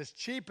make it as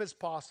cheap as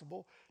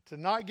possible, to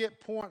not get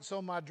points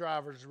on my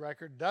driver's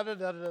record,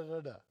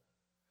 da-da-da-da-da-da.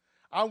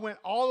 I went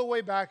all the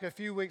way back a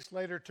few weeks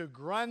later to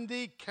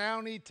Grundy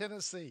County,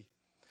 Tennessee.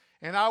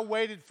 And I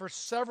waited for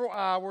several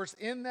hours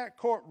in that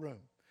courtroom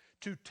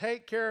to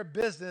take care of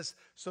business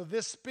so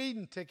this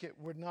speeding ticket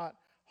would not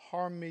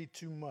harm me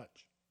too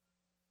much.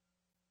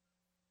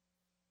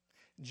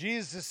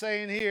 Jesus is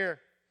saying here,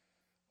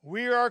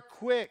 we are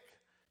quick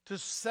to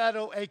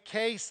settle a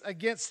case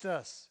against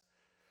us,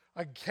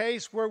 a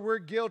case where we're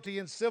guilty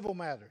in civil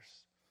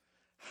matters.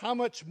 How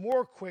much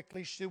more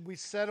quickly should we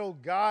settle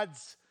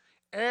God's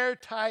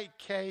airtight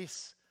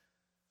case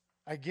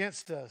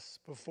against us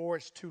before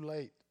it's too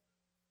late?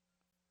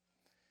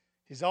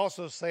 He's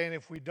also saying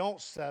if we don't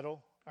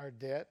settle our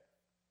debt,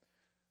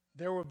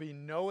 there will be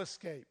no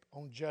escape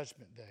on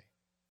Judgment Day.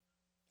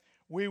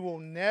 We will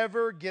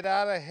never get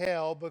out of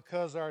hell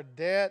because our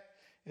debt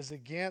is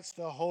against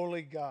the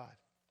holy God.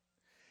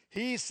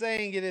 He's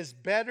saying it is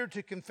better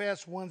to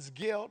confess one's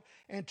guilt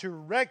and to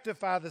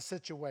rectify the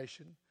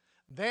situation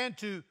than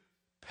to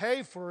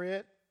pay for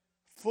it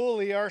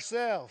fully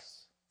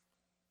ourselves.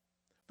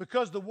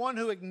 Because the one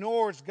who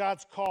ignores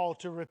God's call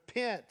to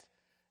repent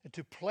and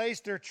to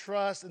place their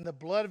trust in the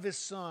blood of His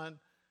Son,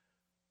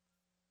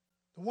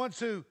 the ones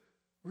who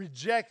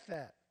reject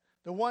that,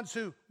 the ones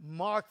who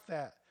mock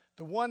that,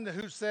 the one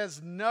who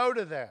says no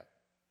to that,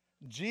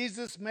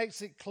 Jesus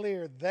makes it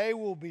clear they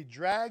will be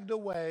dragged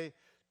away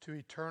to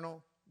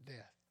eternal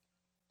death.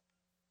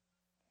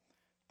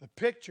 The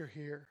picture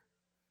here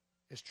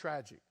is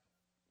tragic.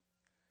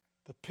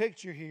 The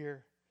picture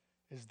here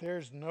is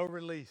there's no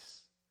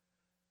release.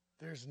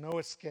 There's no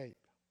escape.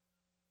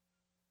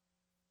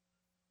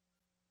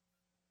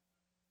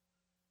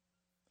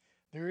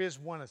 There is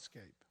one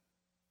escape.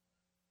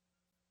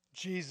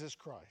 Jesus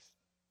Christ.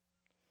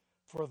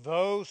 For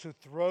those who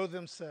throw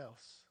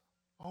themselves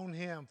on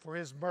Him for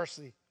His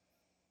mercy,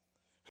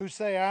 who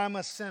say, I am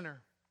a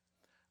sinner,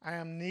 I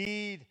am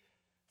need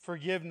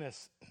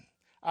forgiveness.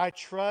 I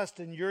trust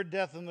in your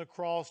death on the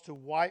cross to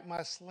wipe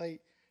my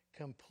slate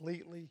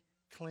completely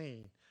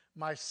clean,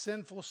 my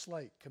sinful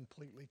slate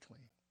completely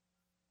clean.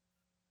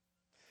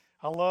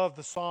 I love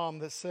the psalm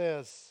that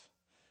says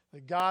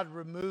that God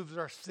removes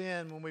our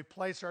sin when we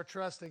place our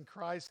trust in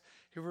Christ.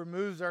 He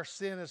removes our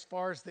sin as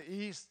far as the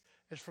east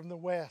is from the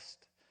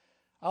west.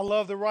 I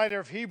love the writer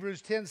of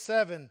Hebrews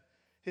 10:7.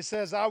 He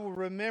says, I will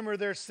remember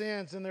their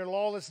sins and their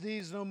lawless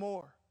deeds no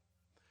more.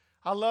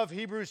 I love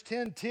Hebrews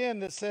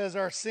 10:10 that says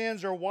our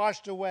sins are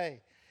washed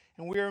away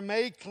and we are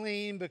made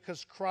clean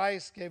because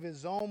Christ gave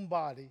His own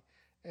body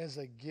as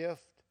a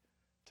gift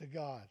to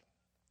God.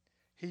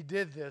 He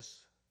did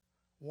this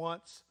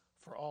once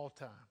for all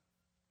time.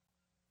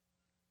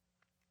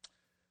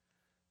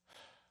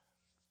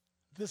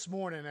 This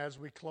morning as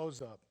we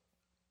close up,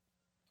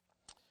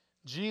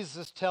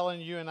 Jesus is telling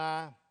you and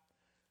I,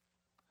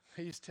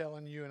 He's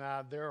telling you and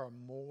I there are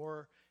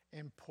more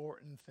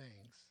important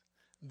things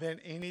than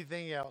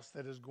anything else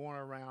that is going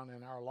around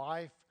in our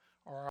life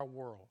or our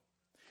world.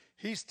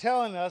 He's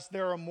telling us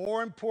there are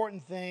more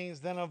important things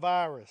than a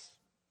virus,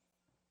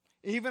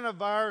 even a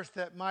virus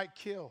that might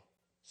kill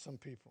some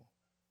people.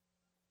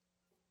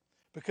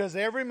 Because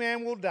every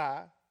man will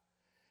die,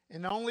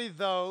 and only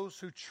those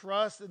who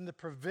trust in the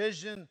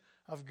provision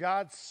of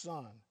God's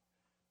Son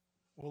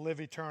will live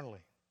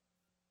eternally.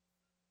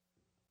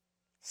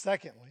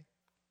 Secondly,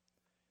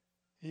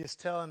 He is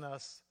telling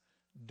us,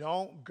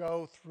 don't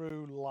go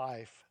through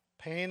life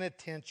paying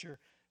attention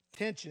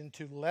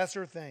to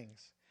lesser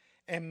things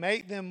and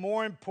make them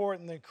more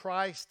important than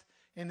Christ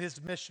and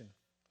His mission.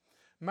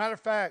 Matter of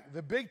fact,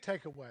 the big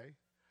takeaway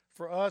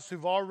for us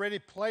who've already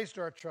placed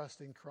our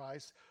trust in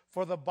Christ,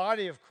 for the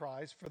body of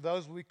Christ, for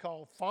those we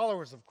call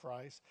followers of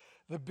Christ,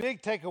 the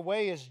big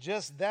takeaway is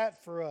just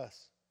that for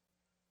us.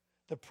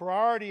 The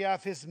priority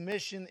of His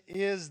mission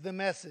is the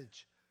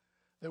message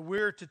that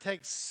we're to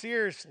take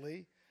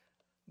seriously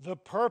the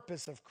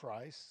purpose of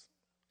Christ,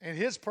 and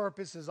His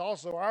purpose is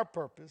also our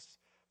purpose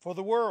for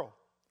the world.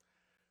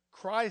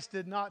 Christ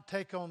did not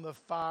take on the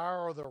fire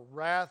or the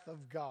wrath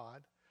of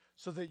God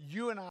so that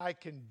you and I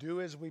can do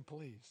as we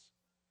please.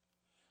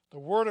 The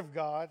Word of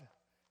God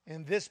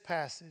in this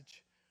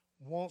passage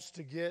wants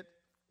to get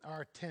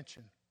our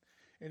attention,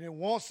 and it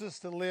wants us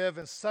to live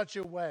in such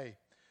a way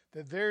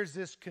that there's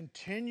this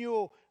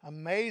continual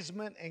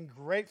amazement and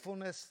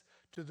gratefulness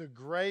to the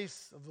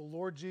grace of the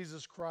Lord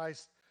Jesus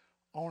Christ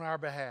on our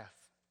behalf.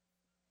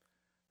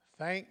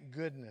 Thank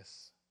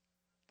goodness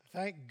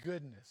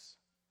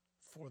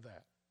for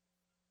that.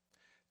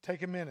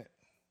 Take a minute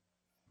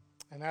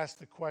and ask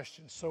the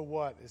question, so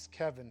what, as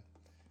Kevin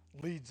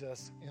leads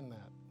us in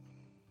that.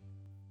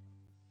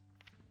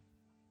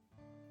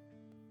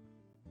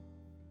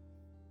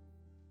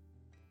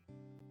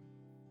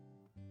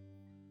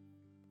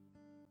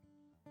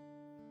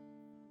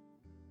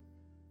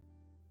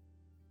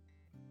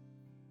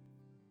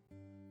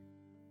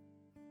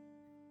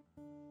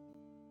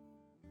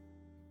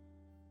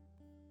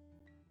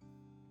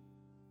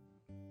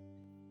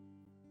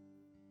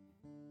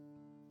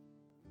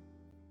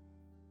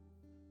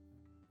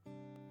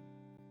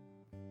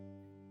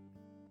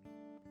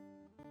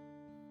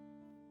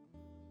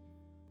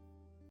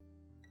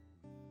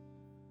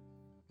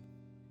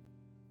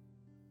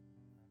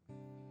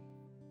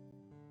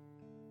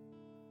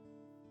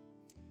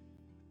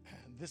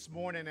 This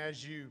morning,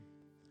 as you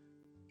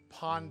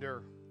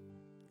ponder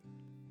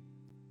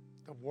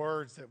the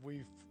words that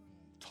we've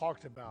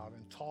talked about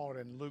and taught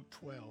in Luke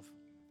 12,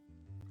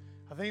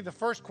 I think the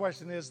first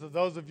question is to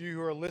those of you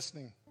who are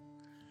listening,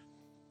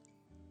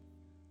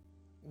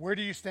 where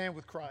do you stand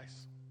with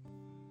Christ?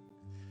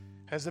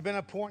 Has there been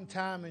a point in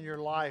time in your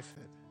life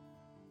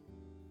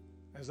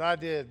that, as I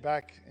did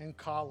back in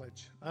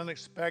college,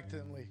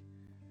 unexpectedly,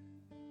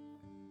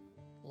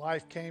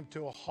 life came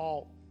to a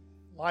halt?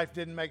 Life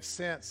didn't make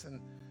sense, and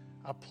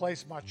I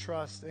placed my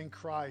trust in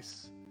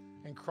Christ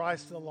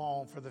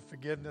alone for the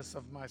forgiveness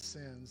of my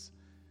sins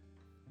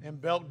in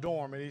Belk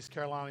Dorm at East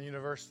Carolina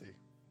University.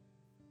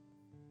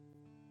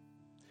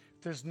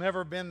 If there's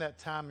never been that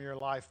time in your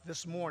life,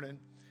 this morning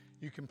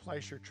you can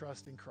place your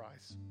trust in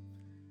Christ.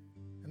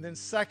 And then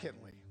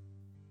secondly,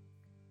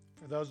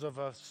 for those of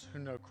us who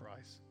know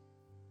Christ,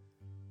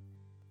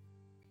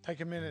 take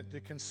a minute to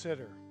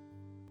consider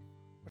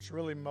what's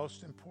really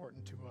most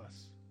important to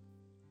us.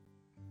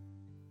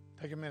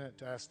 Take a minute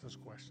to ask those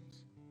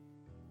questions.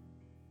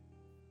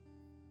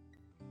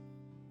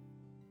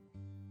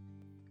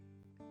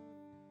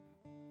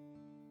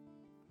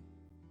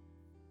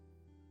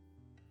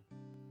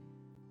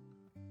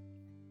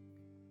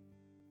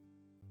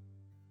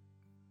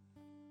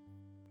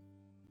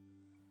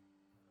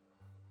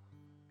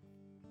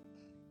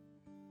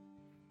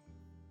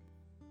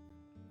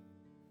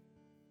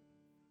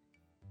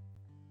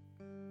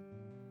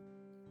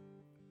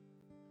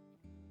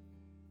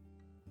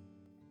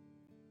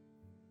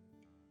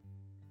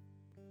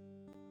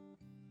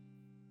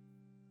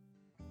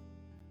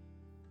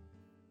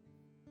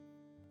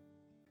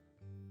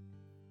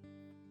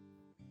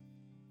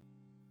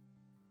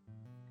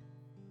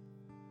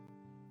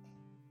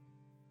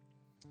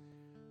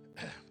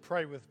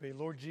 Pray with me.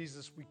 Lord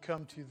Jesus, we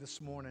come to you this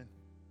morning.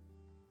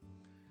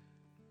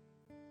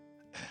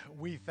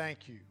 We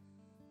thank you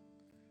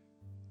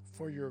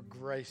for your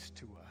grace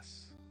to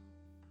us.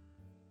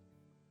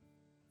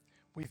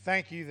 We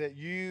thank you that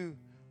you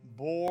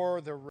bore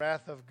the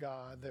wrath of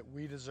God that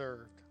we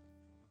deserved.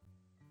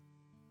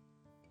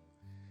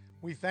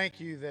 We thank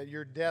you that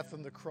your death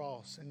on the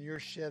cross and your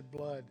shed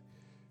blood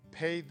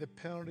paid the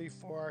penalty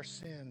for our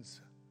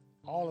sins,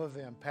 all of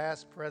them,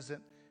 past,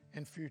 present,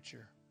 and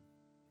future.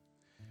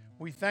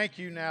 We thank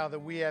you now that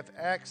we have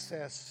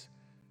access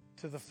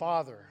to the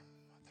Father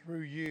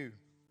through you.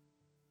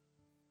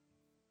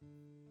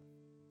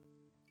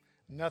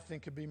 Nothing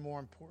could be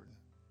more important.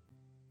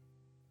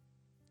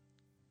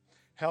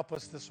 Help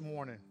us this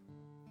morning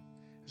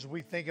as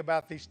we think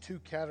about these two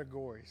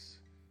categories.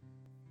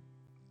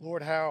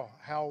 Lord,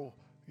 how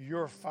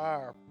your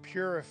fire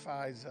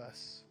purifies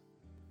us,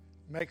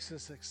 makes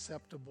us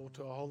acceptable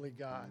to a holy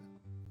God,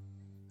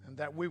 and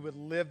that we would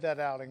live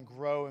that out and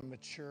grow and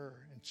mature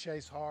and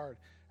chase hard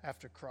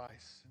after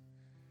Christ.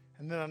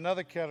 And then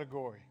another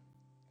category,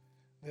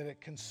 that it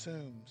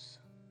consumes.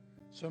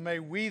 So may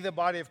we, the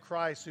body of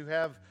Christ, who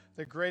have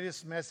the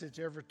greatest message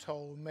ever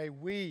told, may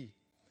we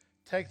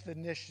take the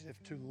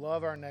initiative to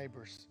love our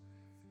neighbors,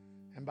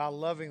 and by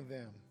loving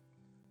them,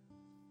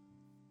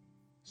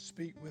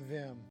 speak with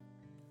them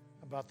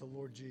about the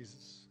Lord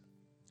Jesus.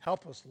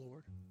 Help us,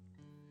 Lord.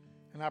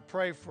 And I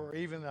pray for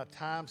even a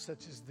time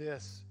such as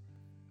this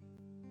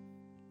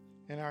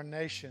in our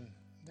nation,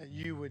 that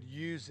you would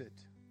use it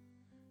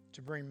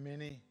to bring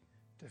many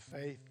to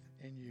faith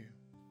in you.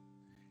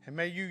 And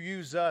may you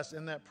use us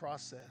in that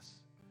process.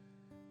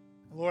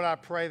 Lord, I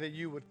pray that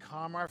you would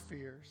calm our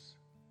fears,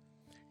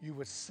 you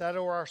would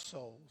settle our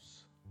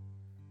souls,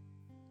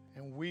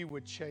 and we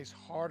would chase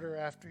harder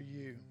after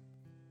you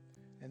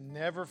and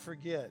never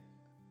forget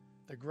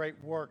the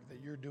great work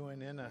that you're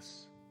doing in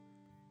us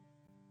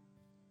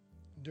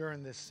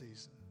during this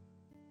season.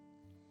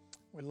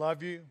 We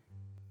love you.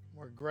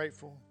 We're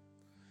grateful.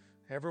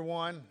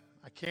 Everyone,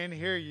 I can't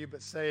hear you,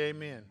 but say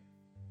amen.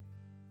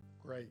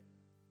 Great.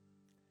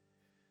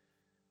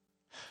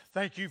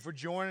 Thank you for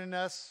joining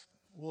us.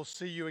 We'll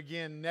see you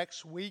again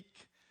next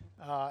week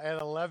at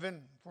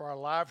 11 for our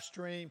live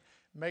stream.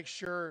 Make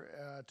sure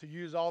to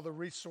use all the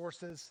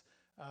resources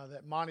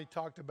that Monty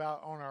talked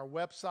about on our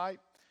website.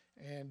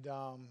 And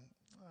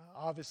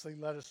obviously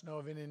let us know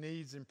of any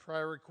needs and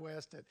prayer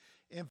requests at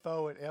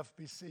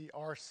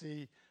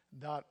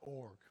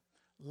info@fbcrc.org.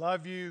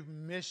 Love you,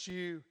 miss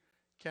you,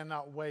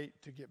 cannot wait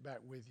to get back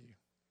with you.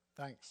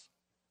 Thanks.